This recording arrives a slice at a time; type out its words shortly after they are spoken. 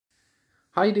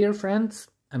Hi dear friends,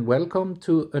 and welcome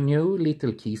to a new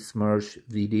Little Kiss merch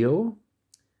video.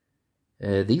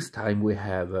 This time we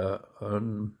have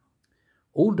an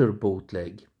older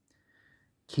bootleg,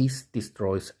 Kiss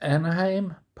Destroys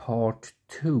Anaheim Part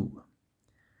 2.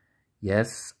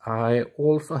 Yes, I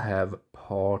also have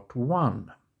Part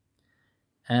 1.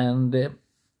 And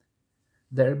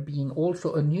there been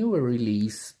also a newer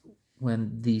release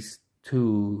when these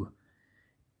two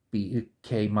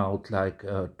came out like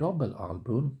a double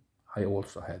album. I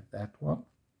also had that one,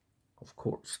 of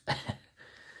course.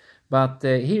 But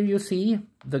here you see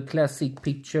the classic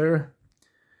picture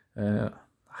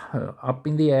up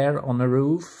in the air on a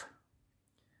roof.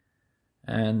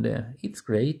 And it's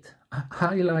great.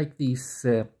 I like this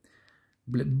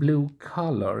blue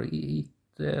color.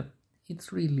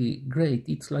 It's really great.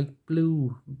 It's like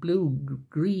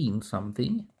blue-green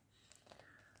something.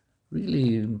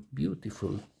 Really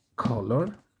beautiful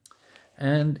color.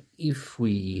 And if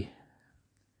we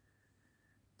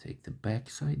take the back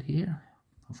side here,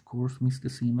 of course,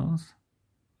 Mr. Simmons,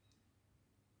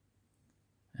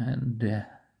 and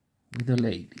with a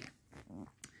lady.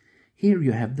 Here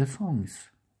you have the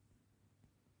songs.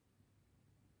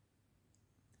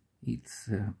 It's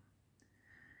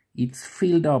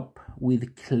filled up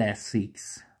with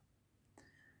classics,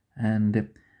 and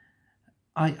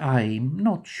I'm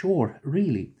not sure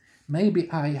really. Maybe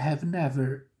I have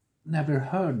never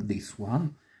heard this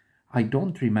one. I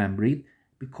don't remember it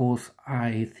because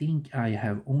I think I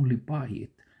have only bought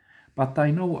it. But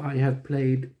I know I have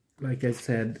played, like I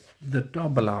said, the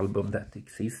double album that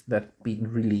exists, that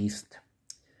been released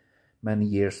many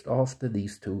years after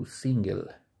these two single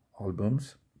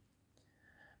albums.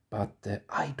 But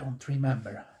I don't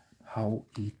remember how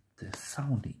it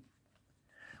sounded.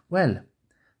 Well,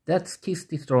 that's Kiss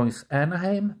Destroys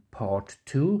Anaheim Part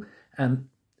 2, and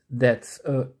that's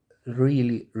a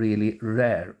really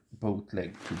rare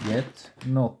bootleg to get,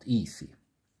 not easy.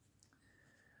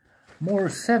 More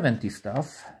 70s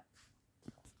stuff.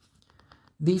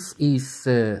 This is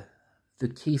the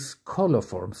Kiss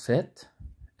Colorforms set,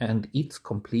 and it's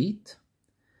complete.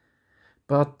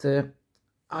 But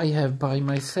I have by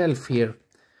myself here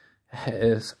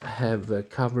have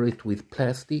covered it with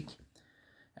plastic,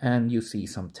 and you see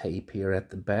some tape here at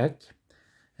the back.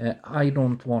 I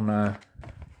don't wanna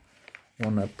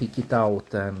pick it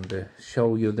out and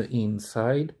show you the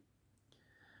inside,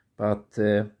 but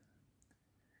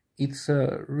it's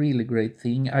a really great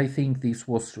thing. I think this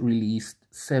was released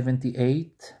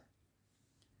 78,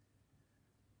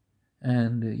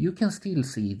 and you can still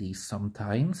see these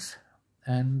sometimes,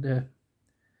 and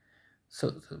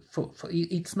so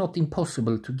it's not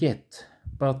impossible to get,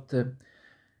 but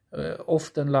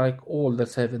often, like all the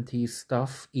 70s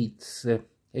stuff, it's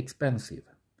expensive.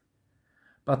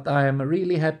 But I am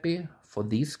really happy for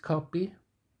this copy,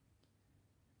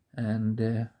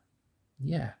 and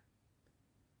yeah,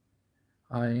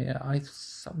 I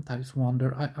sometimes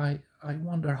wonder, I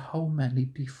wonder how many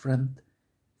different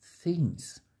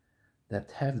things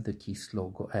that have the Kiss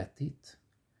logo at it.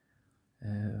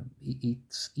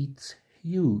 It's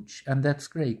huge, and that's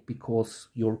great because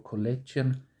your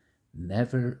collection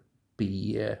never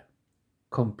be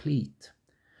complete.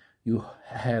 You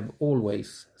have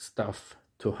always stuff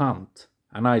to hunt,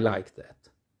 and I like that.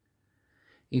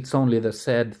 It's only the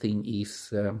sad thing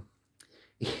is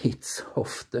it's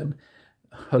often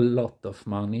a lot of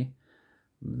money,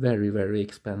 very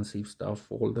expensive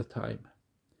stuff all the time.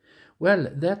 Well,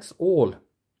 that's all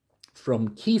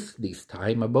from Kiss this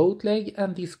time, a bootleg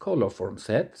and these Colorform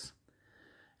sets,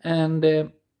 and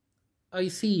I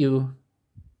see you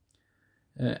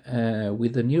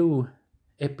with a new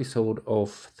episode of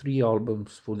 3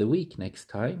 albums for the week next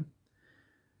time.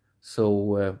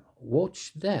 So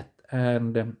watch that,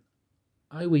 and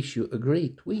I wish you a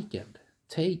great weekend.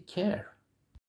 Take care.